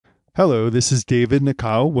Hello, this is David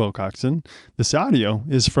Nakao Wilcoxon. This audio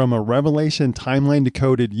is from a Revelation Timeline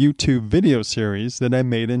Decoded YouTube video series that I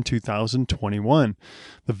made in 2021.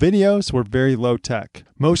 The videos were very low tech,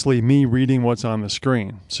 mostly me reading what's on the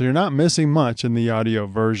screen, so you're not missing much in the audio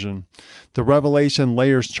version. The Revelation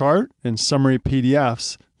Layers chart and summary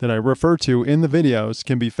PDFs that I refer to in the videos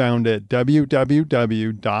can be found at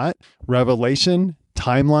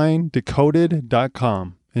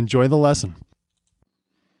www.revelationtimelinedecoded.com. Enjoy the lesson.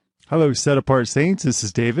 Hello, Set Apart Saints. This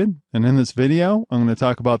is David, and in this video, I'm going to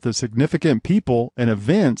talk about the significant people and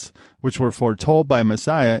events which were foretold by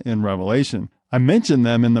Messiah in Revelation. I mentioned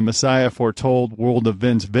them in the Messiah Foretold World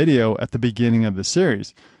Events video at the beginning of the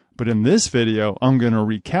series, but in this video, I'm going to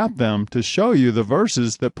recap them to show you the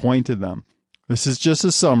verses that point to them. This is just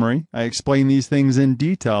a summary. I explain these things in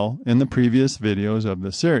detail in the previous videos of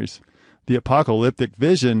the series. The apocalyptic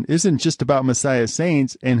vision isn't just about Messiah's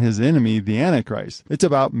saints and his enemy, the Antichrist. It's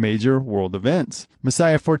about major world events.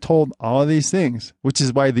 Messiah foretold all of these things, which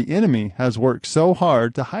is why the enemy has worked so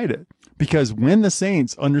hard to hide it. Because when the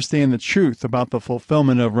saints understand the truth about the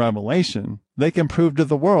fulfillment of Revelation, they can prove to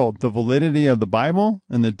the world the validity of the Bible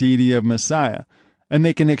and the deity of Messiah, and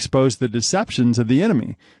they can expose the deceptions of the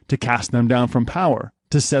enemy to cast them down from power,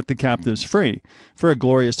 to set the captives free, for a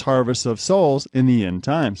glorious harvest of souls in the end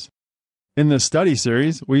times. In this study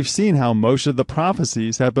series, we've seen how most of the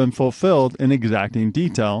prophecies have been fulfilled in exacting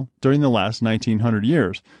detail during the last 1900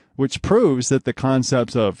 years, which proves that the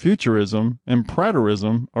concepts of futurism and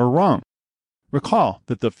preterism are wrong. Recall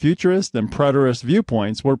that the futurist and preterist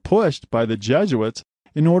viewpoints were pushed by the Jesuits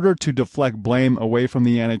in order to deflect blame away from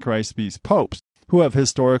the Antichrist beast popes, who have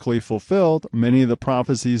historically fulfilled many of the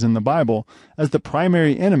prophecies in the Bible as the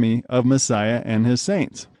primary enemy of Messiah and his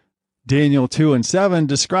saints. Daniel 2 and 7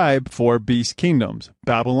 describe four beast kingdoms: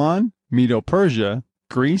 Babylon, Medo-Persia,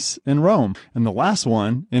 Greece, and Rome, and the last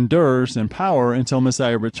one endures in power until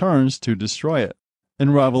Messiah returns to destroy it.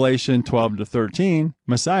 In Revelation 12-13,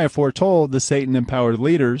 Messiah foretold the Satan-empowered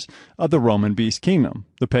leaders of the Roman beast kingdom,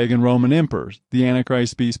 the pagan Roman emperors, the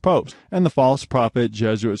Antichrist beast popes, and the false prophet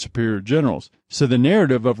Jesuit superior generals. So the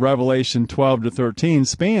narrative of Revelation 12-13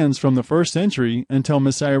 spans from the first century until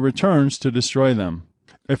Messiah returns to destroy them.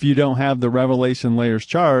 If you don't have the Revelation Layers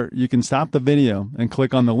chart, you can stop the video and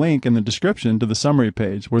click on the link in the description to the summary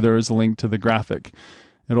page where there is a link to the graphic.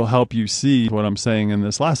 It'll help you see what I'm saying in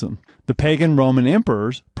this lesson. The pagan Roman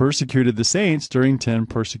emperors persecuted the saints during 10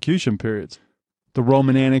 persecution periods. The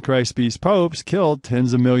Roman Antichrist beast popes killed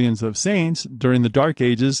tens of millions of saints during the Dark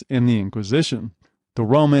Ages and the Inquisition. The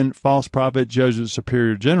Roman false prophet Jesuit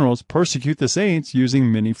superior generals persecute the saints using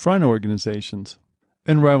many front organizations.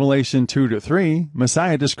 In Revelation 2-3,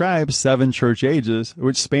 Messiah describes 7 church ages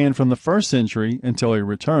which span from the first century until he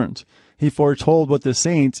returns. He foretold what the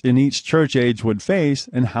saints in each church age would face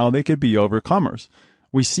and how they could be overcomers.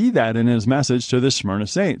 We see that in his message to the Smyrna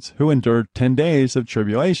saints, who endured 10 days of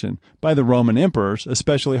tribulation by the Roman emperors,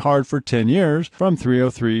 especially hard for 10 years from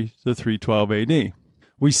 303 to 312 AD.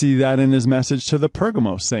 We see that in his message to the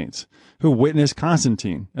Pergamos saints, who witnessed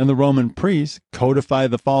Constantine and the Roman priests codify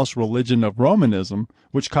the false religion of Romanism,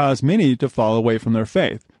 which caused many to fall away from their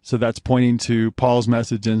faith. So that's pointing to Paul's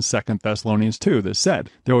message in 2 Thessalonians 2 that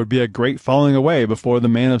said there would be a great falling away before the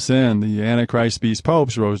man of sin, the Antichrist beast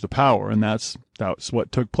popes, rose to power. And that's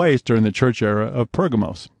what took place during the church era of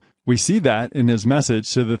Pergamos. We see that in his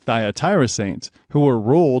message to the Thyatira saints, who were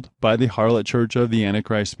ruled by the harlot church of the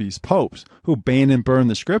Antichrist beast popes, who banned and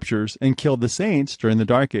burned the scriptures and killed the saints during the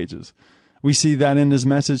Dark Ages. We see that in his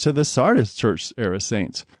message to the Sardis church era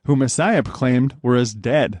saints, who Messiah proclaimed were as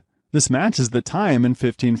dead. This matches the time in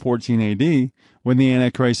 1514 AD, when the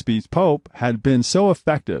Antichrist beast pope had been so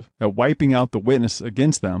effective at wiping out the witness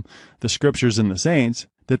against them, the scriptures and the saints,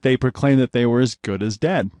 that they proclaimed that they were as good as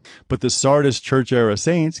dead. But the Sardis church-era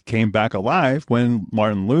saints came back alive when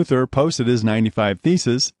Martin Luther posted his 95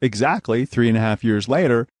 Theses exactly 3.5 years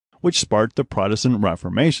later, which sparked the Protestant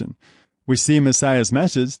Reformation. We see Messiah's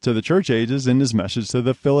message to the church ages in his message to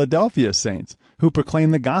the Philadelphia saints, who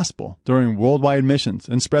proclaimed the gospel during worldwide missions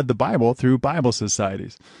and spread the Bible through Bible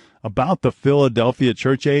societies. About the Philadelphia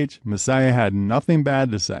church age, Messiah had nothing bad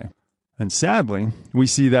to say. And sadly, we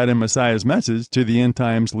see that in Messiah's message to the end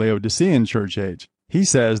times Laodicean church age. He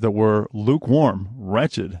says that we're lukewarm,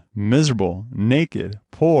 wretched, miserable, naked,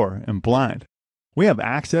 poor, and blind. We have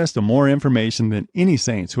access to more information than any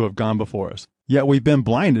saints who have gone before us, yet we've been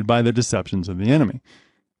blinded by the deceptions of the enemy.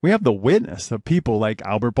 We have the witness of people like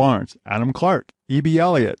Albert Barnes, Adam Clark, E.B.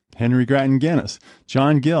 Elliott, Henry Grattan Guinness,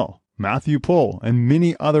 John Gill, Matthew Poole, and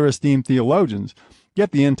many other esteemed theologians.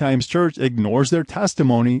 Yet the end times church ignores their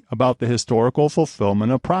testimony about the historical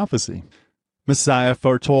fulfillment of prophecy. Messiah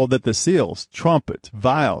foretold that the seals, trumpets,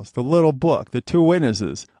 vials, the little book, the two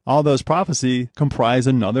witnesses, all those prophecy comprise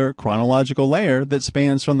another chronological layer that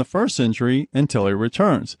spans from the 1st century until he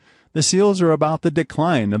returns. The seals are about the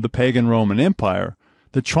decline of the pagan Roman Empire.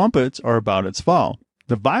 The trumpets are about its fall.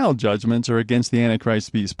 The vial judgments are against the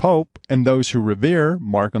Antichrist beast Pope, and those who revere,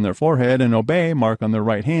 mark on their forehead, and obey, mark on their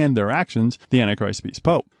right hand, their actions, the Antichrist beast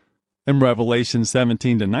Pope. In Revelation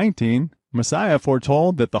 17-19, Messiah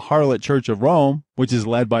foretold that the harlot church of Rome, which is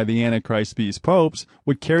led by the Antichrist beast popes,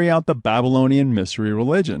 would carry out the Babylonian mystery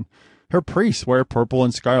religion. Her priests wear purple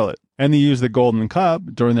and scarlet, and they use the golden cup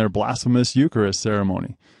during their blasphemous Eucharist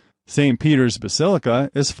ceremony. St. Peter's Basilica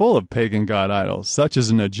is full of pagan god idols, such as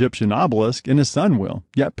an Egyptian obelisk and a sun wheel,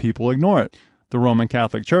 yet people ignore it. The Roman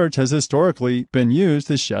Catholic Church has historically been used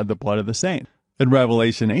to shed the blood of the saint. In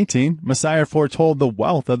Revelation 18, Messiah foretold the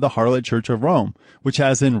wealth of the harlot church of Rome, which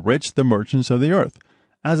has enriched the merchants of the earth.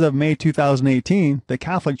 As of May 2018, the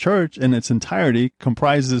Catholic Church in its entirety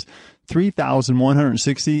comprises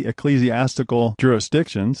 3,160 ecclesiastical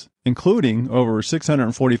jurisdictions, including over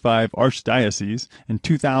 645 archdioceses and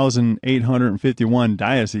 2,851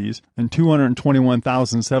 dioceses and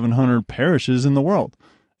 221,700 parishes in the world.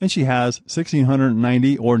 And she has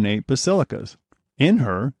 1,690 ornate basilicas. In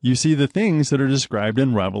her, you see the things that are described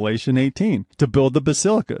in Revelation 18 to build the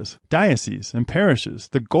basilicas, dioceses, and parishes,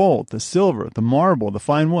 the gold, the silver, the marble, the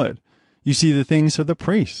fine wood. You see the things for the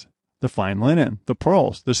priests, the fine linen, the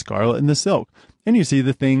pearls, the scarlet, and the silk. And you see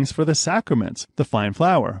the things for the sacraments, the fine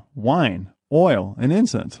flour, wine, oil, and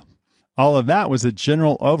incense. All of that was a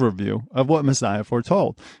general overview of what Messiah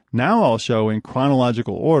foretold. Now I'll show in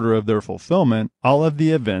chronological order of their fulfillment all of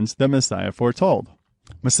the events that Messiah foretold.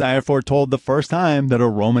 Messiah foretold the first time that a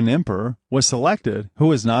Roman emperor was selected who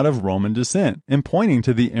was not of Roman descent, and pointing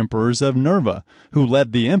to the emperors of Nerva, who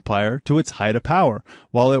led the empire to its height of power,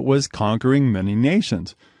 while it was conquering many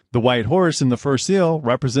nations. The white horse in the first seal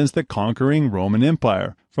represents the conquering Roman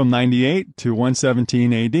Empire from 98 to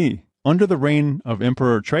 117 AD. Under the reign of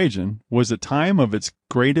Emperor Trajan was a time of its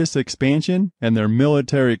greatest expansion, and their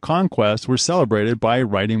military conquests were celebrated by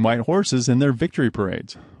riding white horses in their victory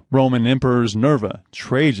parades. Roman emperors Nerva,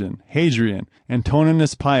 Trajan, Hadrian,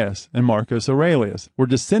 Antoninus Pius, and Marcus Aurelius were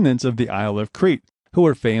descendants of the Isle of Crete, who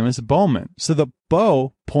were famous bowmen, so the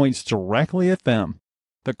bow points directly at them.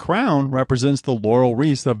 The crown represents the laurel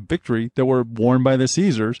wreaths of victory that were worn by the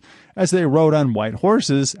Caesars as they rode on white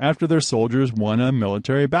horses after their soldiers won a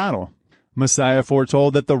military battle. Messiah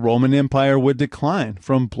foretold that the Roman Empire would decline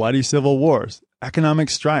from bloody civil wars, economic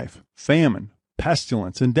strife, famine,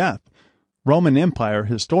 pestilence, and death. Roman Empire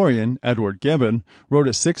historian Edward Gibbon wrote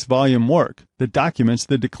a 6-volume work that documents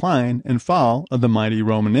the decline and fall of the mighty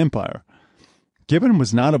Roman Empire. Gibbon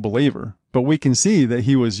was not a believer, but we can see that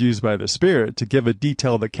he was used by the Spirit to give a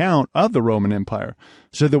detailed account of the Roman Empire,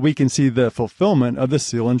 so that we can see the fulfillment of the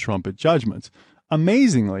seal and trumpet judgments.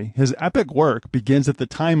 Amazingly, his epic work begins at the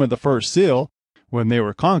time of the first seal, when they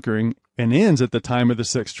were conquering, and ends at the time of the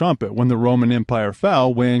 6th trumpet, when the Roman Empire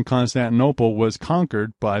fell, when Constantinople was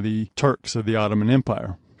conquered by the Turks of the Ottoman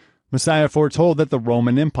Empire. Messiah foretold that the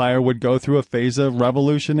Roman Empire would go through a phase of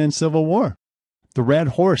revolution and civil war. The red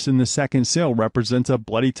horse in the 2nd seal represents a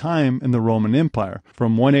bloody time in the Roman Empire,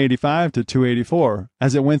 from 185 to 284,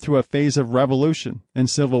 as it went through a phase of revolution and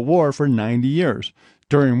civil war for 90 years,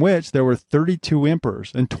 during which there were 32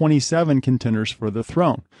 emperors and 27 contenders for the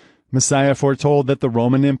throne. Messiah foretold that the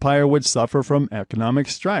Roman Empire would suffer from economic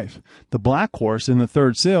strife. The black horse in the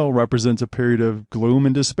 3rd seal represents a period of gloom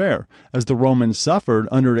and despair, as the Romans suffered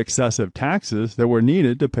under excessive taxes that were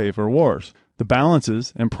needed to pay for wars. The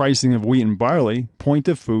balances and pricing of wheat and barley point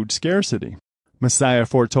to food scarcity. Messiah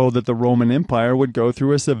foretold that the Roman Empire would go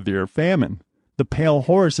through a severe famine. The pale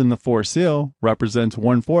horse in the 4th seal represents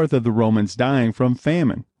 1/4 of the Romans dying from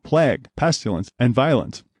famine, plague, pestilence, and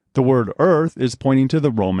violence. The word earth is pointing to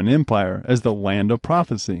the Roman Empire as the land of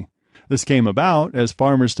prophecy. This came about as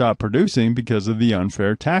farmers stopped producing because of the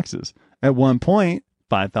unfair taxes. At one point,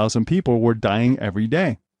 5,000 people were dying every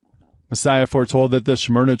day. Messiah foretold that the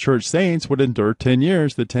Smyrna church saints would endure 10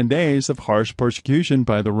 years, the 10 days of harsh persecution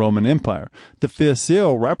by the Roman Empire. The 5th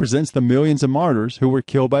seal represents the millions of martyrs who were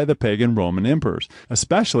killed by the pagan Roman emperors,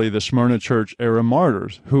 especially the Smyrna church era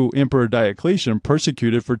martyrs, who Emperor Diocletian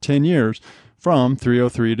persecuted for 10 years from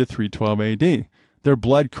 303 to 312 AD. Their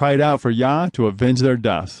blood cried out for Yah to avenge their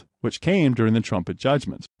deaths, which came during the trumpet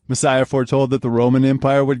judgments. Messiah foretold that the Roman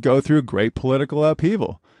Empire would go through great political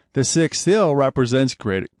upheaval. The 6th seal represents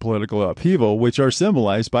great political upheaval, which are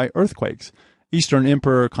symbolized by earthquakes. Eastern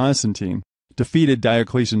Emperor Constantine defeated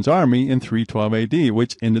Diocletian's army in 312 AD,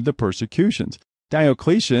 which ended the persecutions.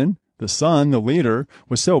 Diocletian, The son, the leader,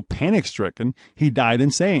 was so panic-stricken he died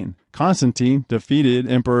insane. Constantine defeated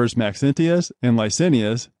Emperors Maxentius and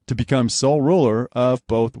Licinius to become sole ruler of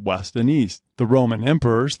both West and East. The Roman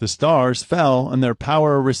emperors, the stars, fell and their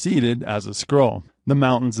power receded as a scroll. The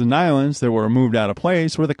mountains and islands that were moved out of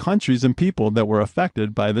place were the countries and people that were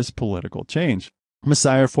affected by this political change.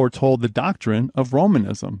 Messiah foretold the doctrine of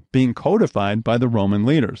Romanism being codified by the Roman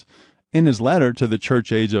leaders. In his letter to the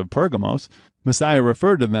church age of Pergamos, Messiah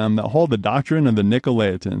referred to them that hold the doctrine of the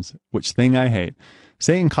Nicolaitans, which thing I hate.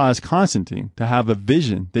 Satan caused Constantine to have a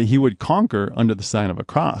vision that he would conquer under the sign of a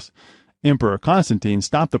cross. Emperor Constantine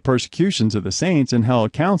stopped the persecutions of the saints and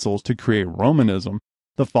held councils to create Romanism,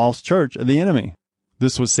 the false church of the enemy.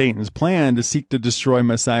 This was Satan's plan to seek to destroy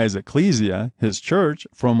Messiah's ecclesia, his church,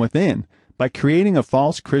 from within. By creating a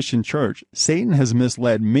false Christian church, Satan has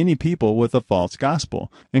misled many people with a false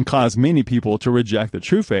gospel and caused many people to reject the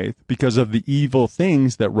true faith because of the evil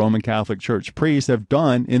things that Roman Catholic Church priests have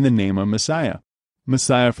done in the name of Messiah.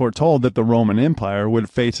 Messiah foretold that the Roman Empire would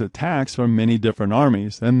face attacks from many different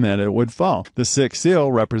armies and that it would fall. The sixth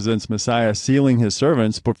seal represents Messiah sealing his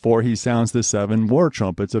servants before he sounds the 7 war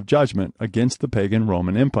trumpets of judgment against the pagan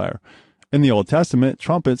Roman Empire. In the Old Testament,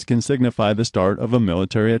 trumpets can signify the start of a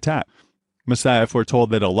military attack. Messiah foretold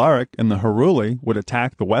that Alaric and the Heruli would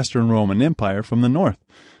attack the Western Roman Empire from the north.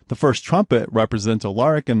 The first trumpet represents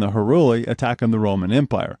Alaric and the Heruli attacking the Roman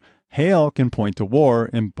Empire. Hail can point to war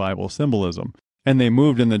in Bible symbolism, and they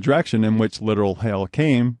moved in the direction in which literal hail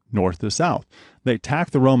came, north to south. They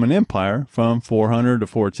attacked the Roman Empire from 400 to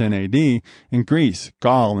 410 AD in Greece,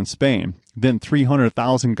 Gaul, and Spain. Then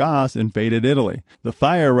 300,000 Goths invaded Italy. The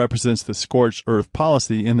fire represents the scorched earth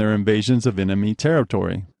policy in their invasions of enemy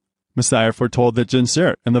territory. Messiah foretold that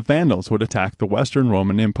Genseric and the Vandals would attack the Western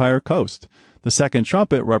Roman Empire coast. The second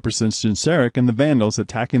trumpet represents Genseric and the Vandals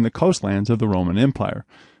attacking the coastlands of the Roman Empire.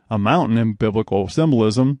 A mountain in biblical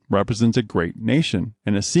symbolism represents a great nation,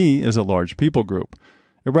 and a sea is a large people group.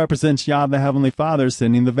 It represents Yah the Heavenly Father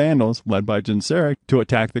sending the Vandals, led by Genseric, to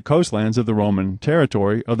attack the coastlands of the Roman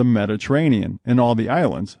territory of the Mediterranean and all the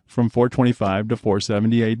islands from 425 to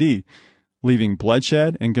 470 AD, leaving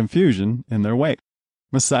bloodshed and confusion in their wake.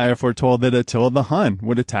 Messiah foretold that Attila the Hun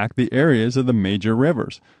would attack the areas of the major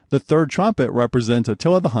rivers. The third trumpet represents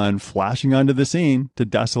Attila the Hun flashing onto the scene to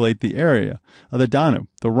desolate the area of the Danube,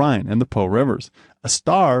 the Rhine, and the Po rivers. A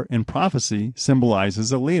star in prophecy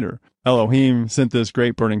symbolizes a leader. Elohim sent this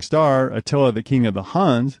great burning star, Attila the king of the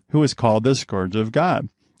Huns, who is called the Scourge of God.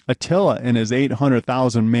 Attila and his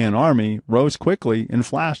 800,000-man army rose quickly and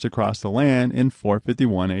flashed across the land in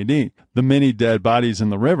 451 AD. The many dead bodies in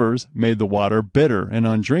the rivers made the water bitter and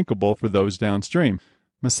undrinkable for those downstream.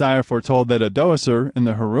 Messiah foretold that Odoacer and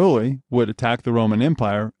the Heruli would attack the Roman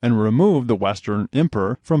Empire and remove the Western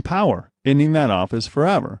emperor from power, ending that office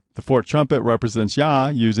forever. The fourth trumpet represents Yah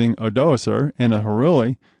using Odoacer and the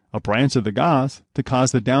Heruli, a branch of the Goths, to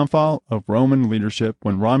cause the downfall of Roman leadership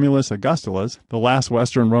when Romulus Augustulus, the last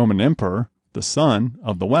Western Roman emperor, the son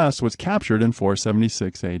of the West, was captured in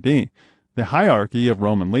 476 AD. The hierarchy of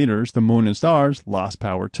Roman leaders, the moon and stars, lost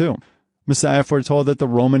power too. Messiah foretold that the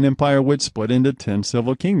Roman Empire would split into 10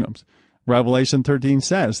 civil kingdoms. Revelation 13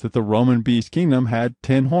 says that the Roman beast kingdom had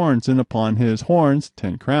 10 horns, and upon his horns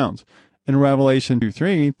 10 crowns. In Revelation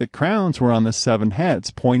 2:3, the crowns were on the 7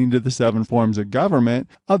 heads, pointing to the 7 forms of government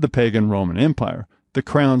of the pagan Roman Empire. The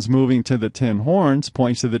crowns moving to the 10 horns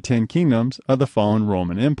points to the 10 kingdoms of the fallen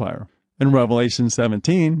Roman Empire. In Revelation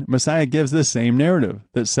 17, Messiah gives the same narrative,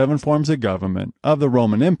 that 7 forms of government of the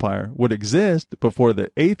Roman Empire would exist before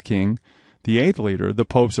the 8th king, the 8th leader, the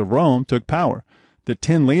popes of Rome, took power. The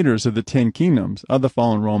 10 leaders of the 10 kingdoms of the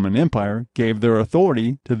fallen Roman Empire gave their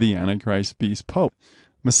authority to the Antichrist beast pope.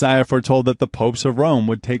 Messiah foretold that the popes of Rome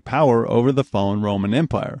would take power over the fallen Roman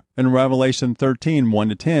Empire. In Revelation 13,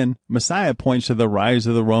 1-10, Messiah points to the rise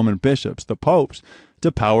of the Roman bishops, the popes,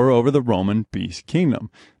 to power over the Roman beast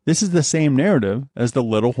kingdom. This is the same narrative as the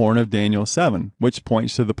little horn of Daniel 7, which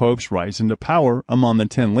points to the popes rising to power among the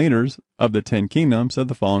 10 leaders of the 10 kingdoms of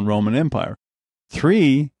the fallen Roman Empire.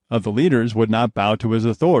 3 of the leaders would not bow to his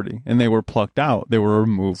authority, and they were plucked out. They were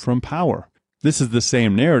removed from power. This is the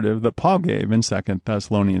same narrative that Paul gave in 2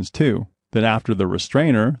 Thessalonians 2, that after the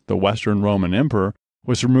restrainer, the Western Roman emperor,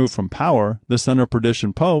 was removed from power, the son of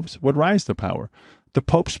perdition popes would rise to power. The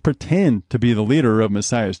popes pretend to be the leader of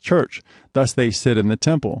Messiah's church, thus they sit in the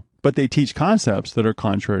temple, but they teach concepts that are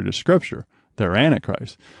contrary to Scripture. They're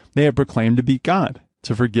Antichrist. They have proclaimed to be God,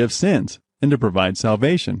 to forgive sins, and to provide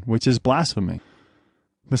salvation, which is blasphemy.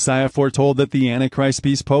 Messiah foretold that the Antichrist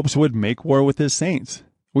beast popes would make war with his saints.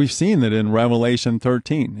 We've seen that in Revelation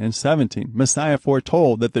 13 and 17, Messiah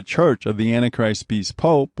foretold that the church of the Antichrist beast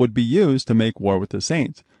pope would be used to make war with the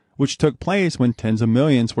saints, which took place when tens of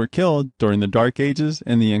millions were killed during the Dark Ages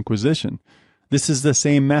and the Inquisition. This is the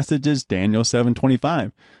same message as Daniel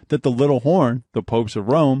 7:25, that the little horn, the popes of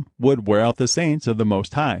Rome, would wear out the saints of the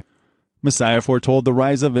Most High. Messiah foretold the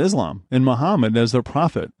rise of Islam and Muhammad as their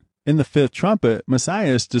prophet. In the fifth trumpet,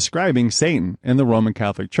 Messiah is describing Satan and the Roman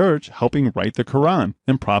Catholic Church helping write the Quran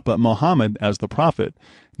and prop up Muhammad as the prophet.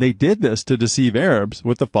 They did this to deceive Arabs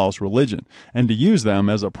with the false religion and to use them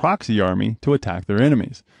as a proxy army to attack their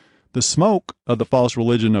enemies. The smoke of the false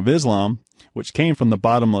religion of Islam, which came from the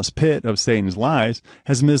bottomless pit of Satan's lies,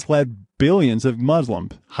 has misled billions of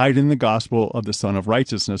Muslims, hiding the gospel of the Son of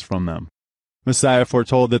Righteousness from them. Messiah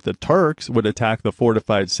foretold that the Turks would attack the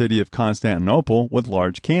fortified city of Constantinople with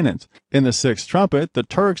large cannons. In the sixth trumpet, the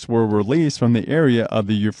Turks were released from the area of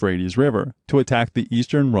the Euphrates River to attack the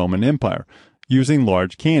Eastern Roman Empire, using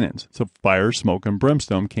large cannons. So fire, smoke, and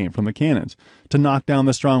brimstone came from the cannons to knock down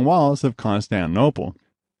the strong walls of Constantinople.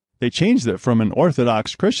 They changed it from an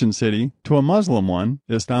Orthodox Christian city to a Muslim one,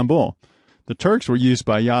 Istanbul. The Turks were used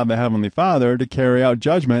by Yah the Heavenly Father to carry out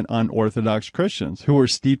judgment on Orthodox Christians who were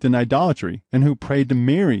steeped in idolatry and who prayed to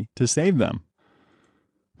Mary to save them.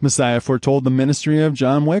 Messiah foretold the ministry of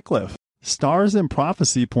John Wycliffe. Stars in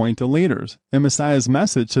prophecy point to leaders. In Messiah's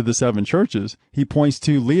message to the seven churches, he points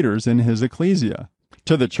to leaders in his ecclesia.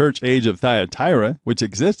 To the church age of Thyatira, which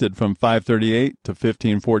existed from 538 to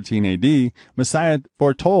 1514 AD, Messiah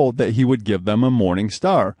foretold that he would give them a morning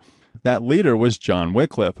star. That leader was John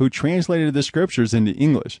Wycliffe, who translated the scriptures into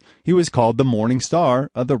English. He was called the Morning Star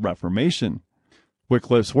of the Reformation.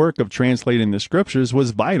 Wycliffe's work of translating the scriptures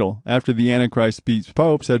was vital after the Antichrist beast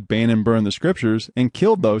popes had banned and burned the scriptures and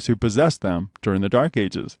killed those who possessed them during the Dark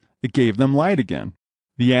Ages. It gave them light again.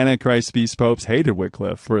 The Antichrist beast popes hated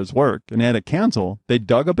Wycliffe for his work, and at a council, they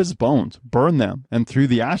dug up his bones, burned them, and threw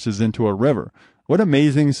the ashes into a river. What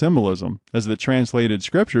amazing symbolism as the translated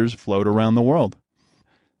scriptures flowed around the world.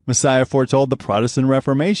 Messiah foretold the Protestant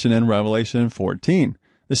Reformation in Revelation 14.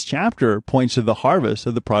 This chapter points to the harvest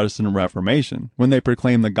of the Protestant Reformation, when they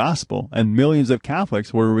proclaimed the gospel and millions of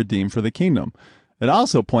Catholics were redeemed for the kingdom. It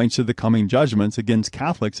also points to the coming judgments against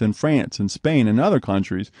Catholics in France and Spain and other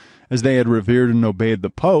countries, as they had revered and obeyed the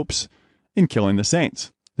popes in killing the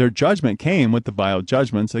saints. Their judgment came with the vile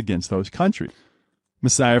judgments against those countries.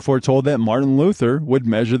 Messiah foretold that Martin Luther would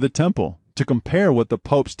measure the temple, to compare what the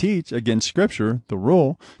popes teach against Scripture, the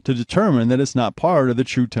rule, to determine that it's not part of the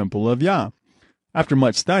true temple of Yah. After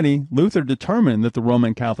much study, Luther determined that the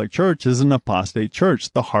Roman Catholic Church is an apostate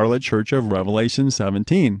church, the harlot church of Revelation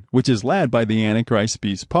 17, which is led by the Antichrist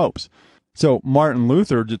beast popes. So Martin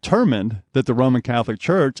Luther determined that the Roman Catholic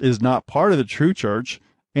Church is not part of the true church,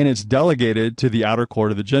 and it's delegated to the outer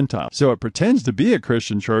court of the Gentiles. So it pretends to be a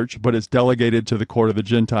Christian church, but it's delegated to the court of the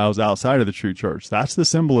Gentiles outside of the true church. That's the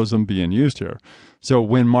symbolism being used here. So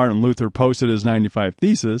when Martin Luther posted his 95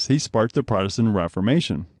 Theses, he sparked the Protestant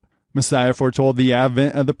Reformation. Messiah foretold the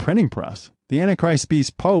advent of the printing press. The Antichrist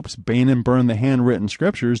beast popes banned and burned the handwritten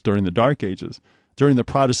scriptures during the Dark Ages. During the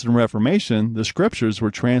Protestant Reformation, the scriptures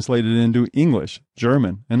were translated into English,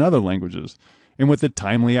 German, and other languages. And with the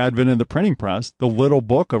timely advent of the printing press, the little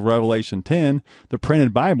book of Revelation 10, the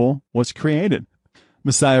printed Bible, was created.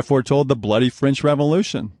 Messiah foretold the bloody French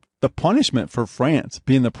Revolution. The punishment for France,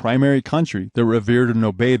 being the primary country that revered and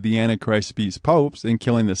obeyed the Antichrist beast popes in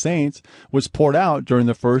killing the saints, was poured out during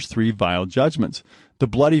the first three vile judgments. The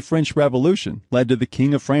bloody French Revolution led to the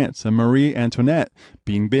King of France and Marie Antoinette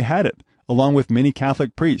being beheaded, along with many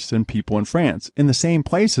Catholic priests and people in France, in the same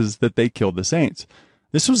places that they killed the saints.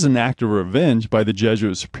 This was an act of revenge by the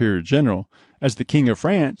Jesuit Superior General, as the King of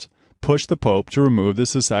France pushed the Pope to remove the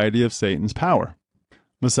Society of Satan's power.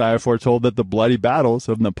 Messiah foretold that the bloody battles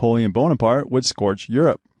of Napoleon Bonaparte would scorch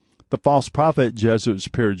Europe. The false prophet Jesuit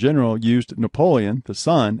Superior General used Napoleon, the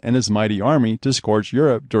sun, and his mighty army to scorch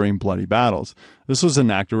Europe during bloody battles. This was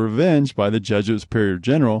an act of revenge by the Jesuit Superior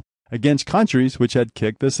General against countries which had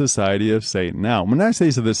kicked the Society of Satan out. When I say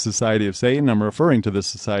the Society of Satan, I'm referring to the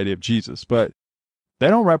Society of Jesus, but they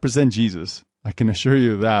don't represent Jesus. I can assure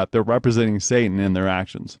you that. They're representing Satan in their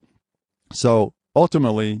actions. So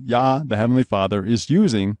ultimately, Yah, the Heavenly Father, is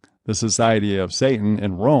using the Society of Satan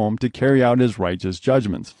in Rome to carry out his righteous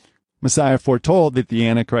judgments. Messiah foretold that the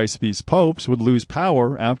Antichrist beast popes would lose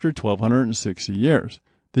power after 1260 years.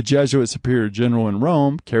 The Jesuit Superior General in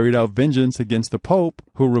Rome carried out vengeance against the Pope,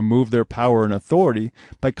 who removed their power and authority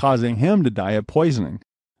by causing him to die of poisoning.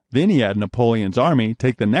 Then he had Napoleon's army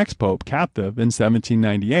take the next pope captive in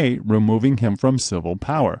 1798, removing him from civil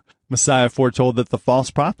power. Messiah foretold that the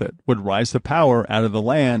false prophet would rise to power out of the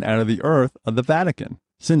land, out of the earth of the Vatican.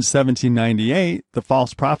 Since 1798, the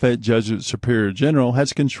false prophet, Jesuit Superior General,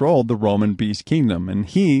 has controlled the Roman beast kingdom, and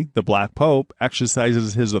he, the Black Pope,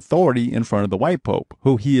 exercises his authority in front of the White Pope,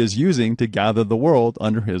 who he is using to gather the world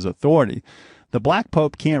under his authority. The Black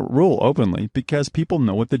Pope can't rule openly because people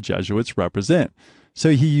know what the Jesuits represent,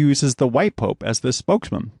 so he uses the White Pope as the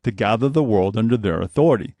spokesman to gather the world under their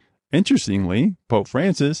authority. Interestingly, Pope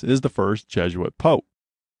Francis is the first Jesuit pope.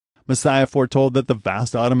 Messiah foretold that the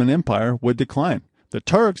vast Ottoman Empire would decline. The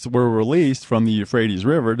Turks were released from the Euphrates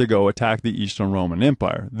River to go attack the Eastern Roman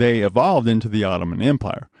Empire. They evolved into the Ottoman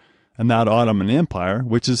Empire. And that Ottoman Empire,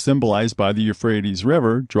 which is symbolized by the Euphrates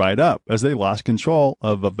River, dried up as they lost control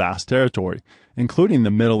of a vast territory, including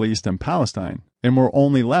the Middle East and Palestine, and were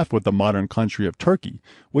only left with the modern country of Turkey,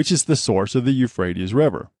 which is the source of the Euphrates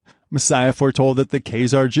River. Messiah foretold that the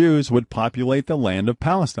Khazar Jews would populate the land of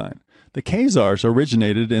Palestine. The Khazars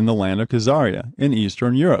originated in the land of Khazaria in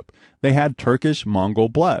Eastern Europe. They had Turkish-Mongol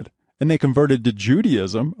blood, and they converted to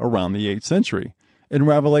Judaism around the 8th century. In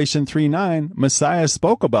Revelation 3:9, Messiah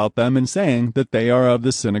spoke about them in saying that they are of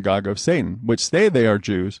the synagogue of Satan, which say they are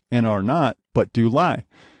Jews and are not, but do lie.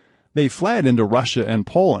 They fled into Russia and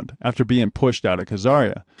Poland after being pushed out of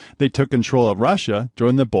Khazaria. They took control of Russia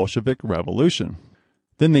during the Bolshevik Revolution.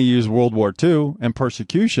 Then they used World War II and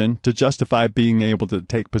persecution to justify being able to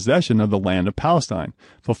take possession of the land of Palestine,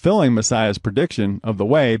 fulfilling Messiah's prediction of the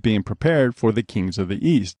way being prepared for the kings of the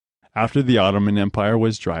East, after the Ottoman Empire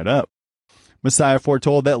was dried up. Messiah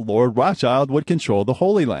foretold that Lord Rothschild would control the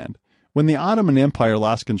Holy Land. When the Ottoman Empire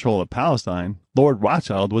lost control of Palestine, Lord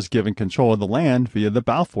Rothschild was given control of the land via the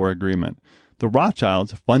Balfour Agreement. The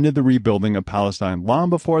Rothschilds funded the rebuilding of Palestine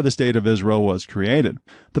long before the State of Israel was created.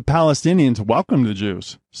 The Palestinians welcomed the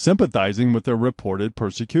Jews, sympathizing with their reported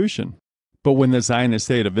persecution. But when the Zionist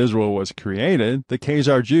State of Israel was created, the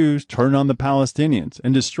Khazar Jews turned on the Palestinians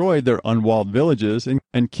and destroyed their unwalled villages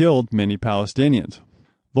and killed many Palestinians.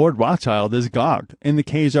 Lord Rothschild is Gog, and the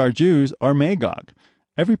Khazar Jews are Magog.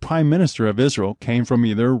 Every prime minister of Israel came from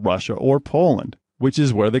either Russia or Poland, which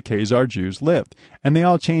is where the Khazar Jews lived, and they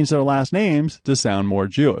all changed their last names to sound more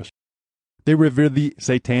Jewish. They revered the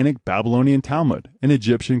satanic Babylonian Talmud and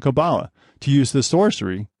Egyptian Kabbalah to use the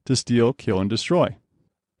sorcery to steal, kill, and destroy.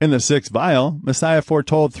 In the 6th vial, Messiah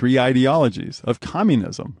foretold 3 ideologies of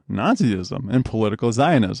communism, Nazism, and political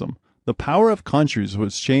Zionism. The power of countries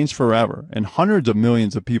was changed forever, and hundreds of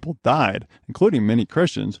millions of people died, including many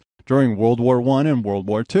Christians, during World War I and World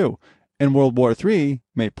War II, and World War III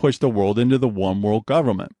may push the world into the one world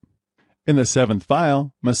government. In the 7th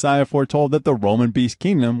vial, Messiah foretold that the Roman beast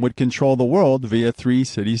kingdom would control the world via 3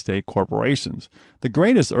 city-state corporations. The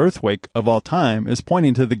greatest earthquake of all time is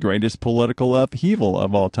pointing to the greatest political upheaval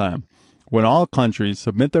of all time, when all countries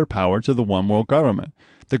submit their power to the one world government.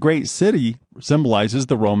 The great city symbolizes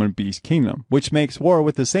the Roman beast kingdom, which makes war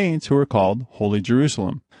with the saints who are called Holy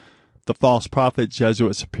Jerusalem. The false prophet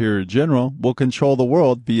Jesuit Superior General will control the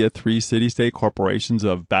world via 3 city-state corporations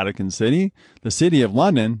of Vatican City, the City of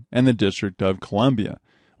London, and the District of Columbia.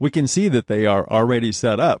 We can see that they are already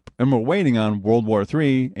set up, and we're waiting on World War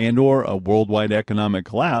III and/or a worldwide economic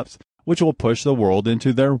collapse, which will push the world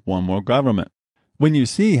into their one-world government. When you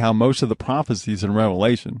see how most of the prophecies in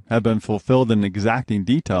Revelation have been fulfilled in exacting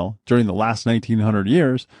detail during the last 1900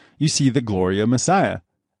 years, you see the glory of Messiah.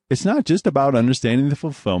 It's not just about understanding the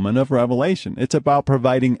fulfillment of Revelation. It's about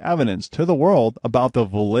providing evidence to the world about the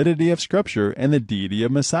validity of Scripture and the deity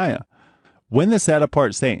of Messiah. When the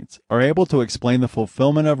set-apart saints are able to explain the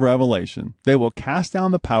fulfillment of Revelation, they will cast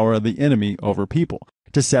down the power of the enemy over people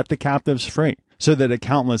to set the captives free, so that a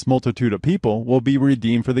countless multitude of people will be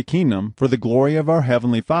redeemed for the kingdom, for the glory of our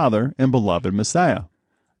Heavenly Father and beloved Messiah.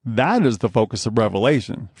 That is the focus of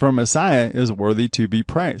Revelation, for Messiah is worthy to be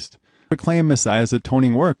praised. Proclaim Messiah's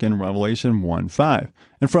atoning work in Revelation 1:5,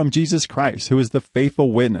 and from Jesus Christ, who is the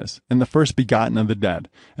faithful witness, and the first begotten of the dead,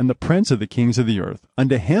 and the prince of the kings of the earth,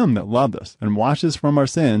 unto him that loved us, and washed us from our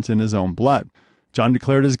sins in his own blood. John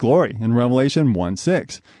declared his glory in Revelation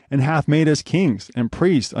 1:6, and hath made us kings and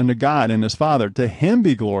priests unto God and his Father. To him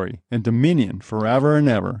be glory and dominion forever and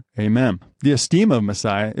ever. Amen. The esteem of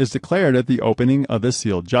Messiah is declared at the opening of the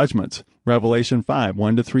sealed judgments. Revelation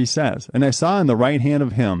 5:1-3 says, And I saw in the right hand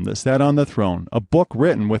of him that sat on the throne a book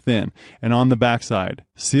written within and on the backside,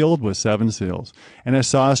 sealed with 7 seals. And I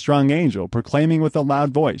saw a strong angel proclaiming with a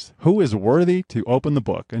loud voice, Who is worthy to open the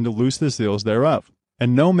book and to loose the seals thereof?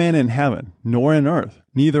 And no man in heaven, nor in earth,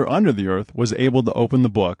 neither under the earth, was able to open the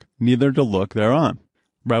book, neither to look thereon.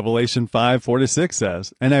 Revelation 5:4-6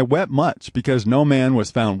 says, And I wept much, because no man was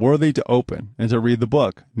found worthy to open and to read the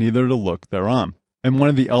book, neither to look thereon. And one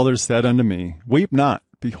of the elders said unto me, Weep not.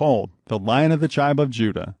 Behold, the Lion of the tribe of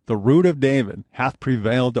Judah, the Root of David, hath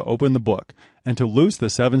prevailed to open the book, and to loose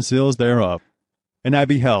the 7 seals thereof. And I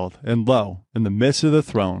beheld, and lo, in the midst of the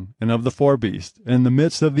throne, and of the 4 beasts, and in the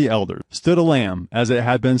midst of the elders, stood a lamb, as it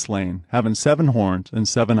had been slain, having 7 horns and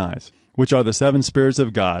 7 eyes, which are the 7 spirits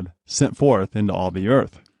of God, sent forth into all the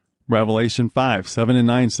earth. Revelation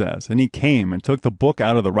 5:7-9 says, And he came and took the book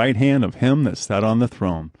out of the right hand of him that sat on the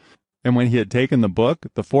throne. And when he had taken the book,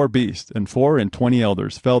 the 4 beasts and 24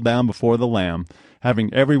 elders fell down before the Lamb,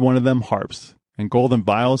 having every one of them harps, and golden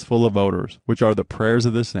vials full of odors, which are the prayers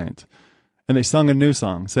of the saints. And they sung a new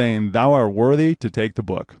song, saying, Thou art worthy to take the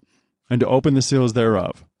book, and to open the seals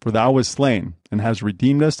thereof. For thou wast slain, and hast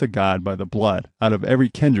redeemed us to God by the blood, out of every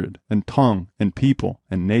kindred, and tongue, and people,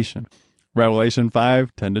 and nation. Revelation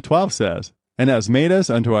 5:10-12 says, And hast made us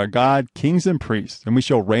unto our God kings and priests, and we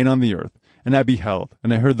shall reign on the earth. And I beheld,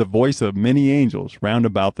 and I heard the voice of many angels round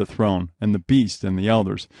about the throne, and the beast, and the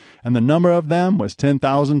elders. And the number of them was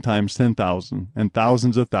 10,000 times 10,000, and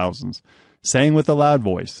thousands of thousands, saying with a loud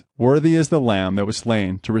voice, Worthy is the Lamb that was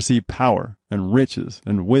slain to receive power, and riches,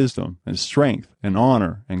 and wisdom, and strength, and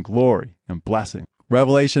honor, and glory, and blessing.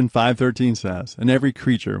 Revelation 5:13 says, And every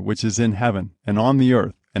creature which is in heaven, and on the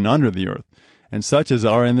earth, and under the earth, and such as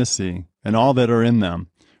are in the sea, and all that are in them,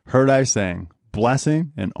 heard I saying,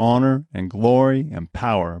 Blessing, and honor, and glory, and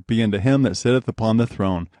power be unto him that sitteth upon the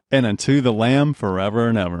throne, and unto the Lamb forever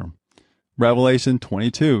and ever. Revelation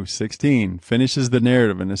 22:16 finishes the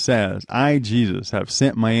narrative, and it says, I, Jesus, have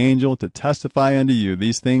sent my angel to testify unto you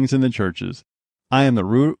these things in the churches. I am the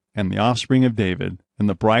root and the offspring of David, and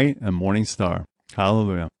the bright and morning star.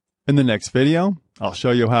 Hallelujah. In the next video, I'll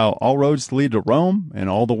show you how all roads lead to Rome, and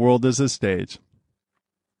all the world is a stage.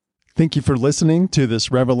 Thank you for listening to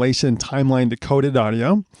this Revelation Timeline Decoded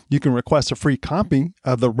audio. You can request a free copy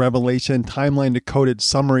of the Revelation Timeline Decoded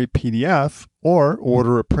Summary PDF, or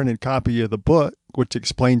order a printed copy of the book, which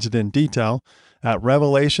explains it in detail, at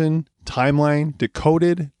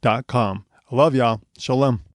revelationtimelinedecoded.com. I love y'all. Shalom.